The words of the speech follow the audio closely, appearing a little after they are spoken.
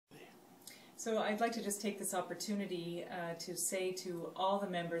So I'd like to just take this opportunity to say to all the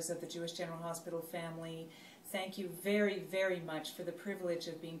members of the Jewish General Hospital family, thank you very, very much for the privilege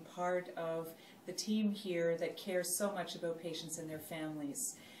of being part of the team here that cares so much about patients and their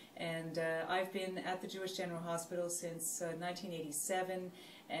families. And I've been at the Jewish General Hospital since 1987,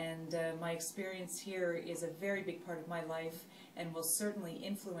 and my experience here is a very big part of my life and will certainly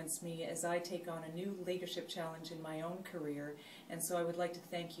influence me as I take on a new leadership challenge in my own career. And so I would like to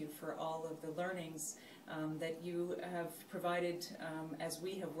thank you for all of the learnings that you have provided as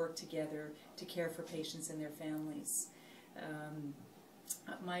we have worked together to care for patients and their families.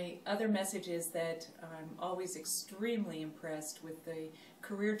 My other message is that I'm always extremely impressed with the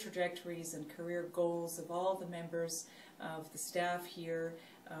career trajectories and career goals of all the members of the staff here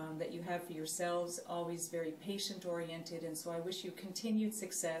that you have for yourselves, always very patient-oriented, and so I wish you continued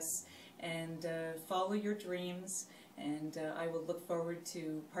success and follow your dreams, and I will look forward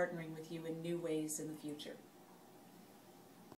to partnering with you in new ways in the future.